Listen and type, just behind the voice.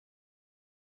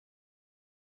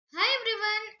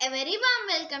everyone, a very warm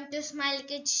welcome to Smile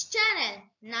Kids channel.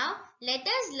 Now let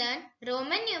us learn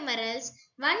Roman numerals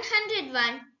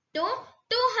 101 to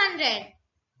 200.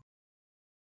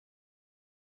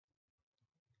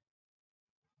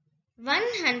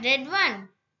 101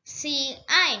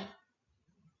 CI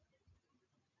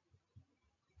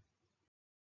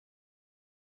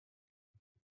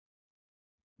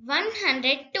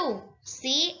 102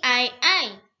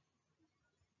 CII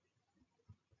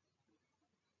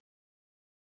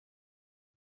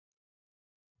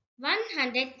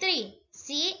 103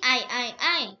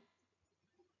 CIII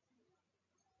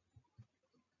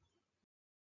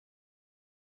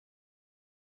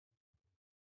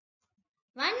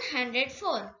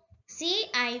 104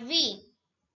 CIV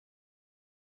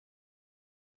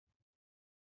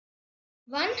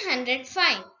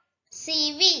 105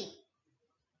 CV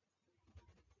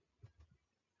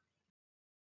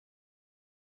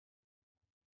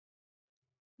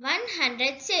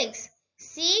 106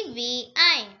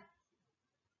 CVI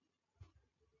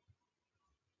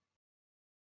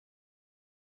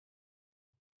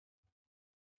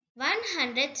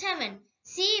 107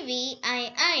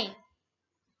 CVII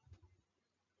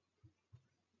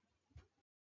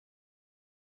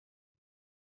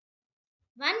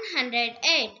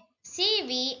 108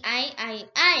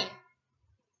 CVIII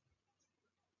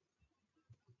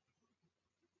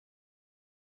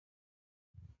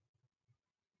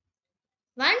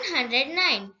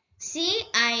 109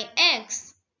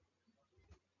 CIX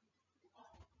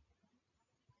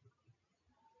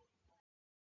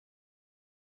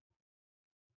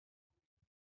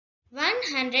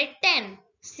 110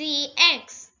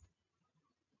 CX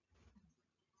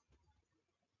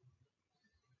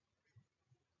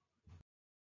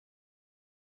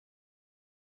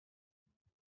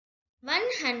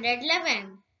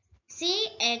 111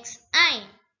 CXI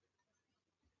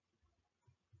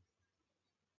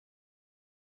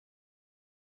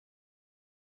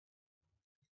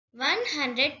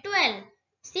 112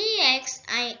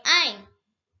 CXII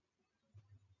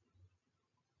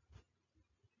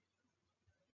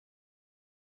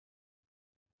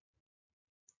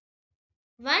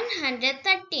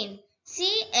 113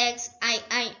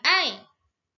 CXIII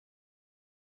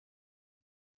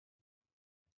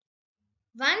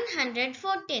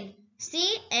 114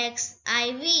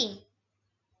 CXIV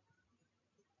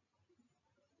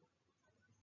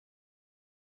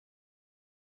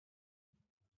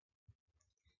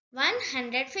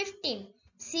 115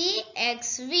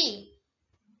 CXV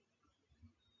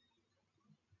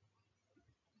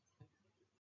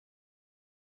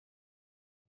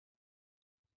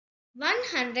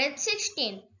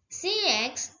 116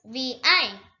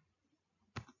 CXVI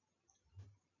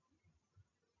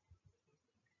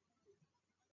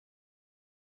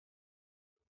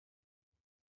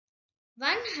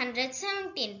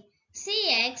 117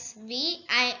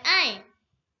 CXVII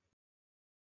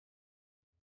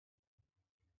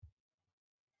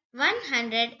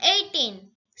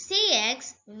 118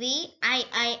 CXVIII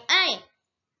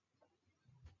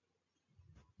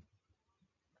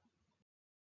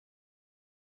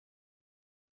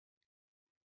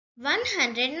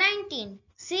 119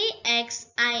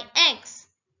 CXIX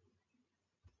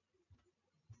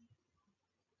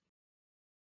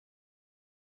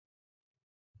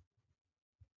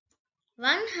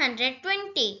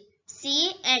 120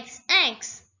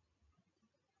 CXX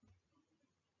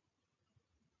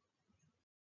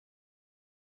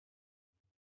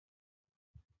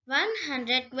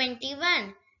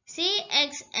 121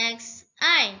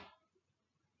 CXXI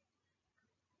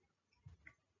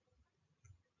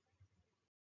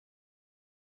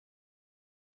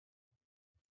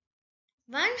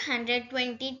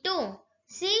 122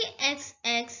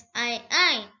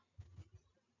 CXXII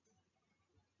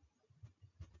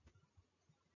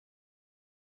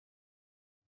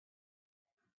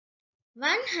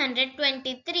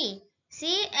 123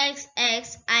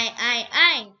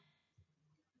 CXXIII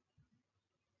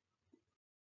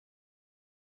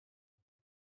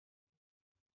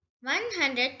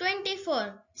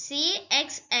 124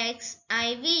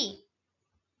 CXXIV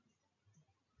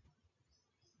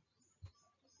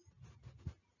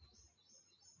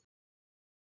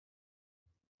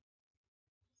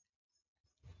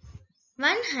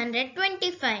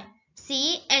 125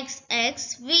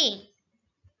 CXXV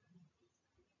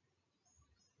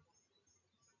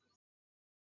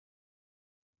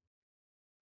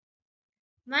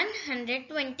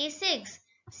 126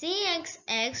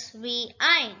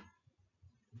 CXXVI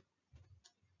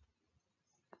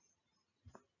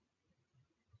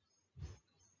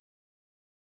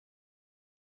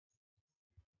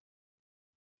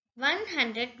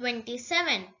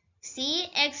 127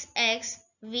 CXXVII.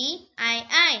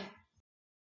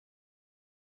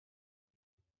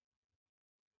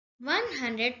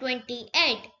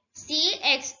 128.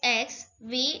 CXXVII.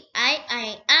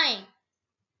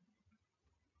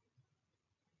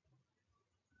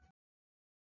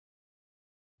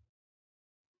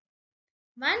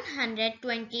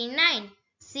 129.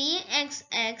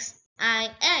 CXXIX.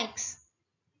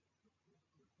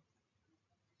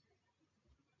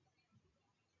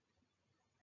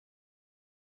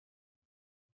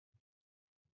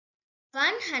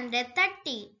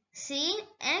 130. CXXX.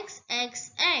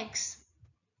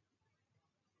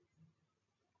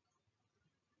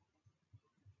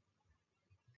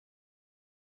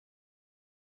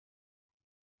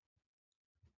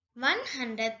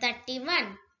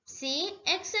 131.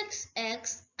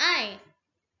 CXXXI.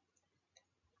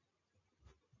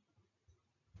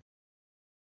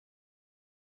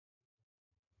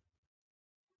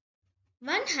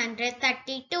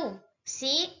 132.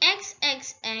 CXXXII.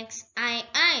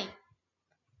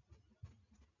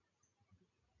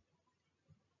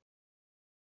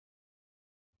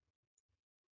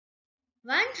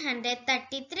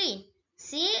 133.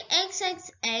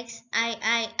 CXXXII.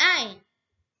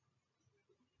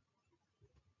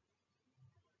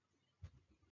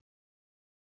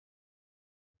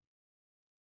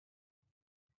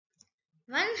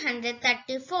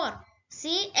 134.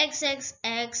 CXXXIV.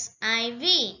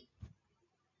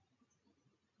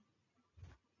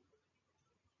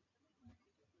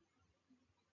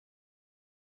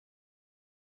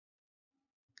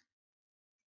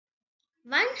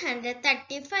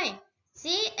 135.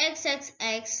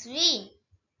 CXXXV.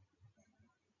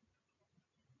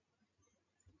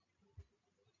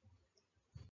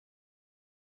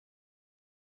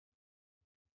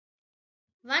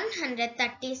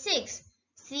 136.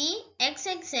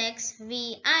 CXXXVI.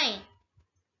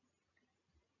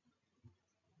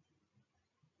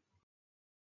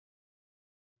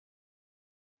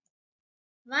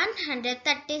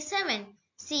 137.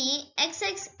 CXXXVII.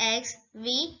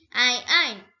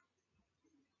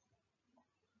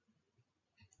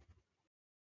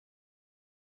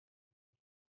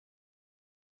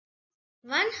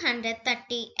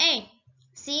 138.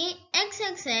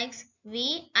 CXXXVII.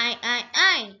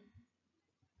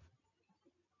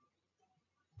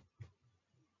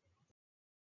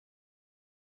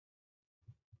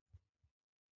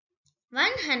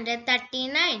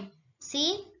 139.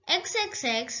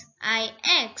 CXXXIX.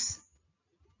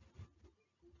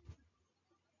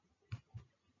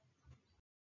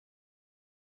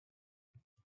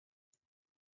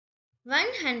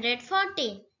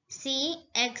 140.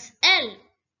 CXL.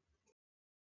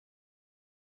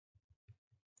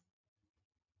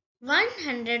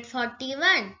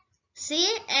 141.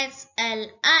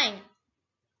 CXLI.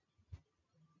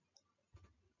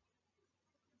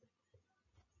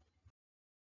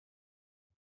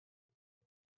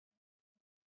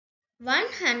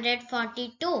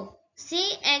 142.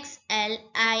 CXLII.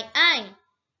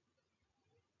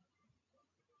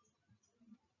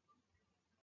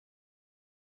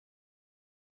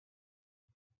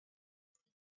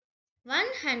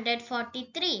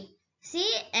 143.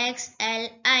 CXLII.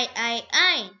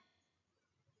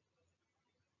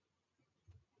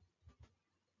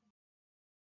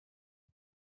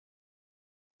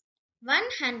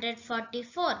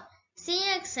 144.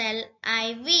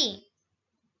 CXLIV.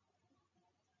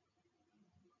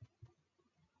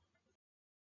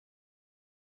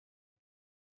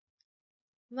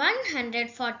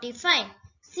 145.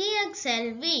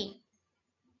 CXLV.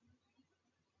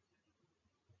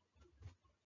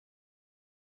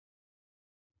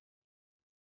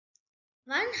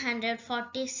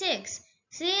 146.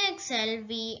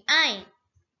 CXLVI.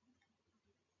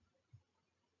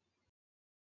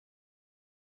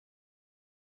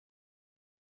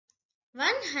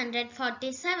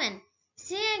 147.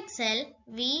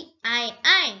 CXLVII.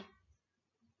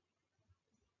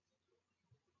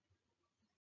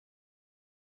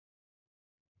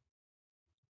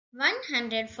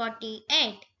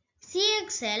 148.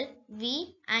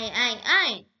 CXLVII.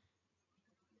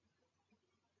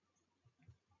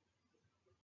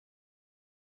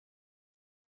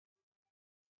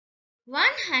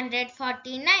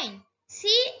 149.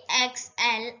 CXLIX.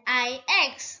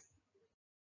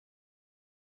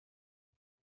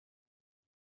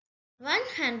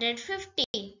 150.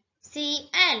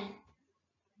 CL.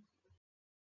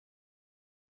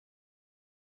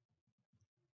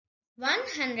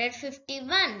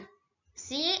 151.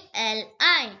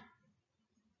 CLI.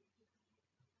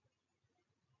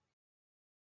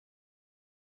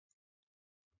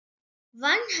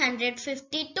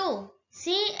 152.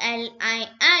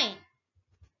 CLII.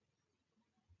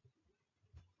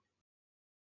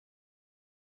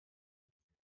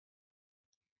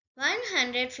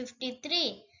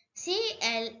 153.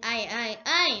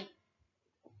 CLII.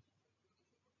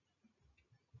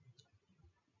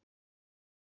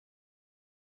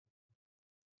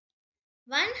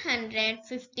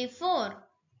 154.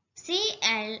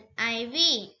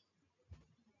 CLIV.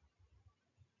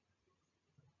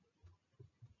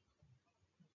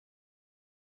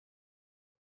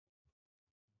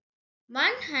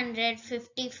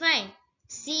 155.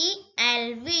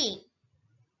 CLV.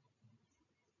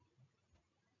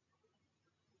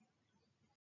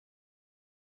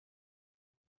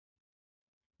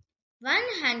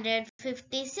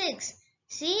 156.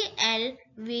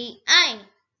 CLVI.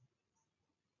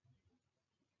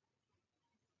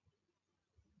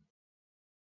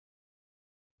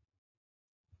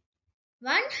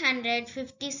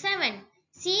 157.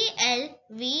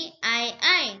 CLVII.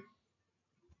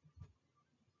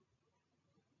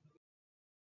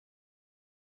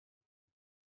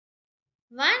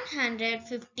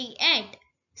 158.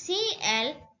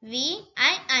 CLVIII.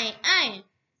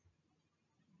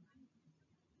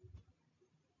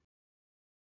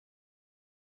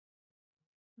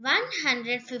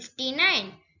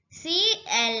 159.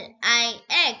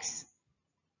 CLIX.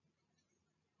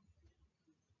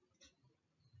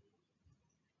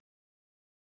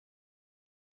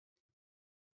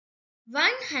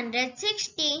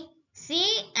 160.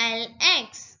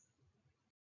 CLX.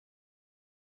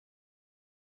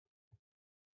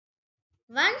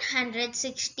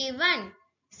 161.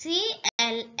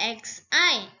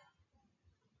 CLXI.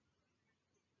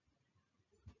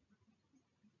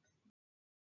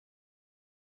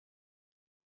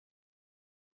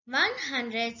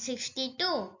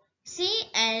 162.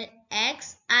 CLXII.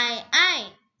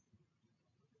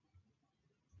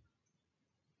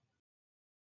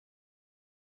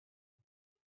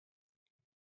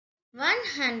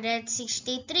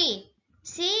 163.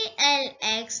 CLXIII.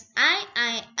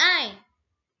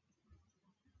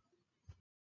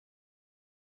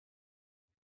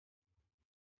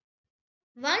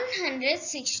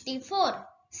 164.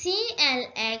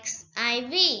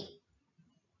 CLXIV.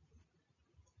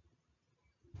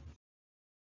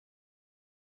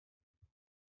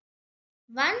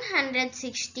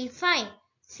 165.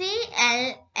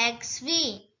 CLXV.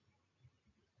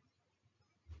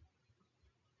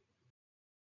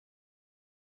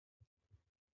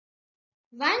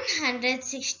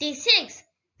 166.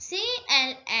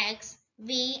 CLXVI.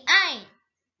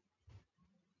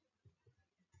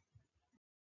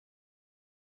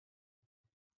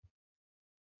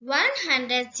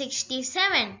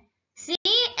 167.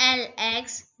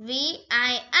 CLXVII.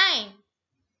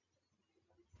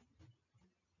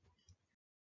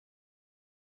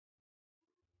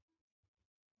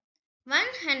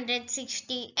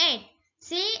 168.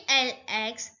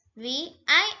 CLXVIII.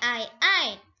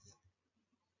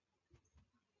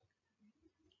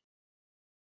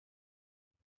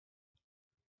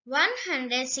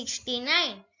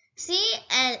 169.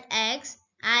 CLXIX.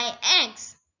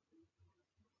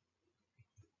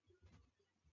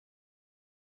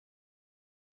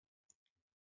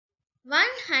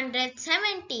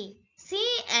 170.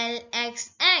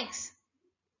 CLXX.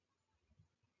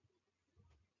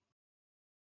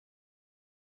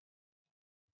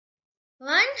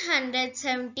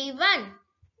 171.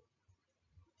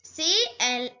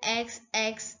 CLXXI.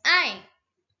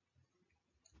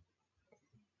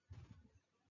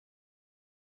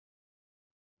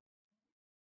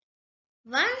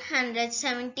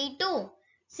 172.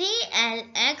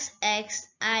 CLXXII.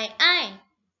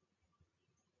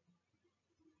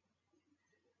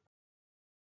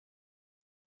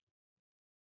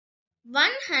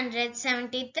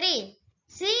 173.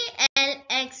 CLXXII.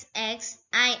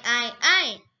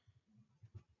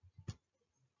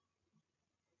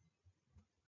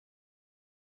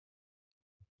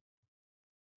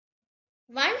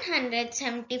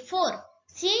 174.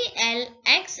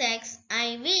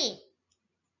 CLXXIV.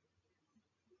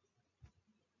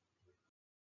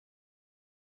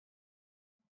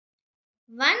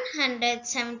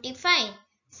 175.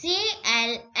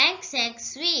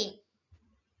 CLXXV.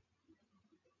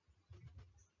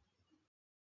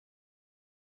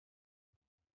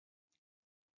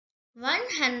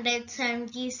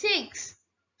 176.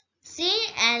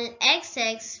 CLXXVI.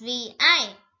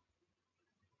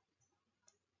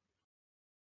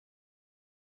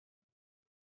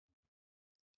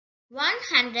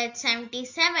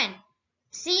 177.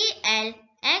 CLXXVII.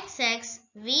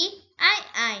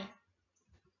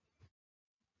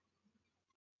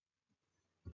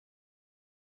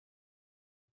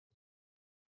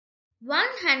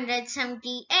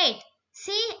 178.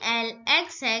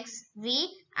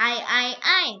 CLXXVII.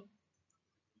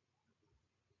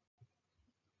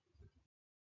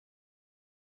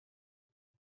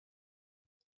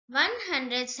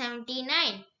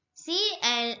 179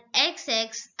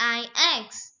 CLXXIX.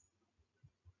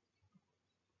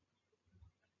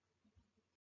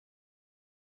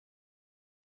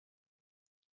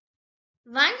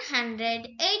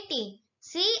 180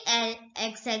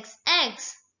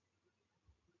 CLXXX.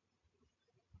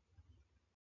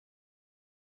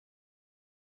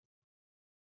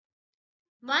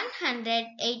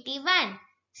 181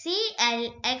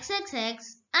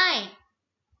 CLXXXI.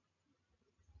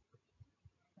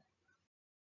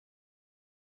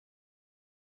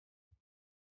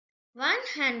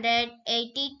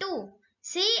 182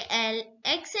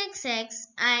 CLXXXII.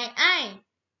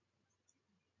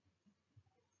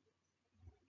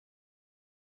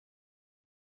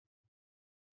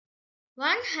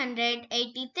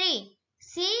 183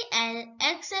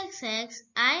 CLXXXII.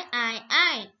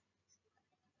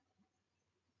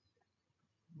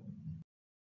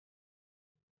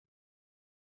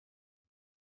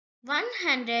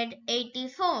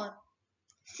 184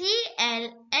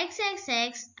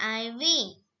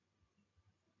 CLXXXIV.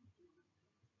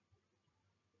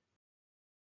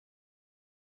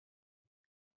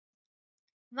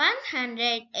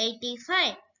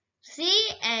 185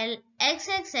 CLXXXV.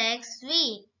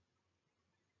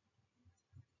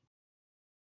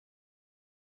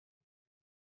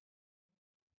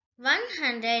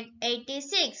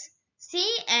 186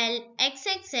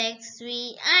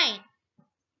 CLXXXVI.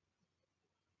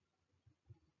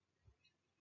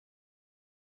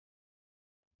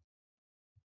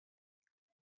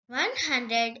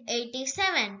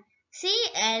 187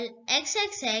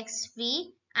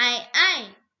 CLXXXVII.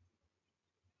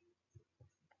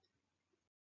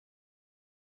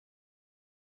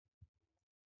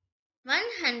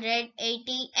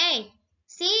 188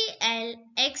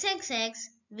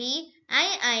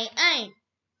 CLXXXVII.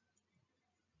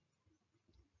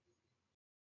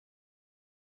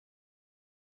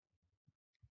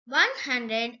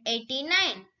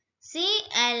 189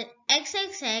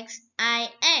 CLXXXIX.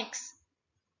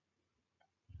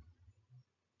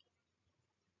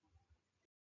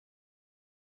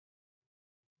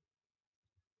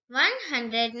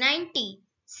 190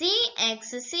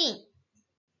 CXC.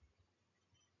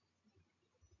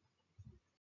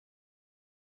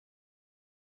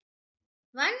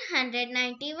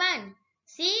 191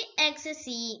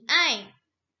 CXCI.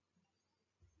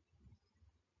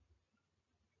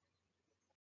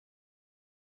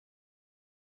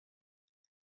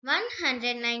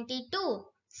 192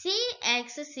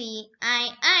 CXCII.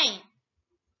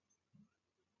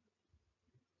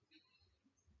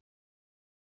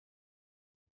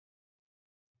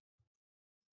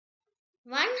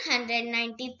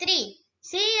 193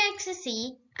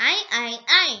 CXCIII.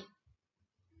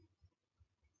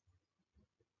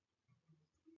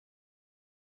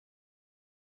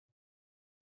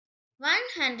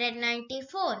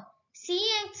 194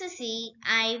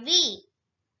 CXCIV.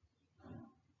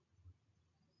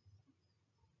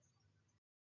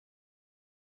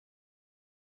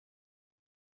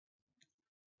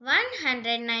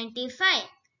 195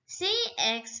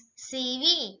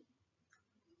 CXCV.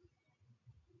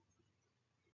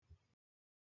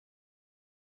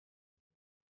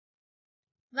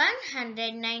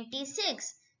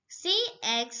 196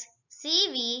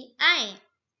 CXCVI.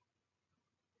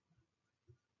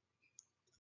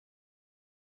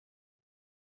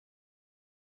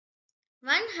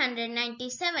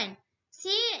 197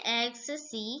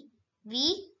 CXCVII.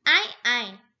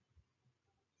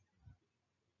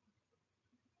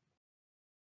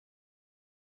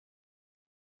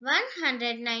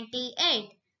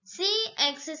 198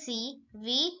 CXCVIII.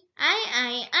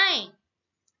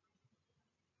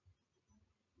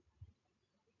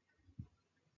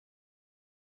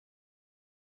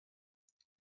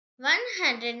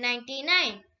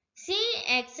 199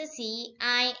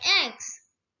 CXCIX.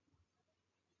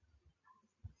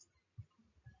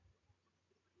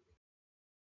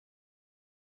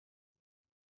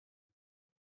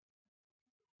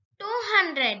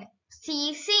 200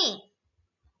 CC.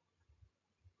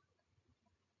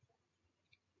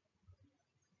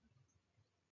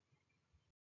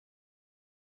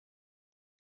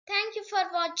 Thank you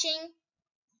for watching.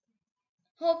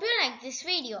 Hope you like this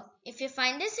video. If you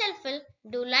find this helpful,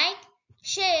 do like,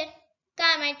 share,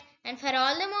 comment, and for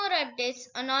all the more updates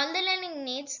on all the learning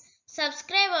needs,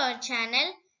 subscribe our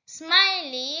channel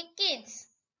Smiley Kids.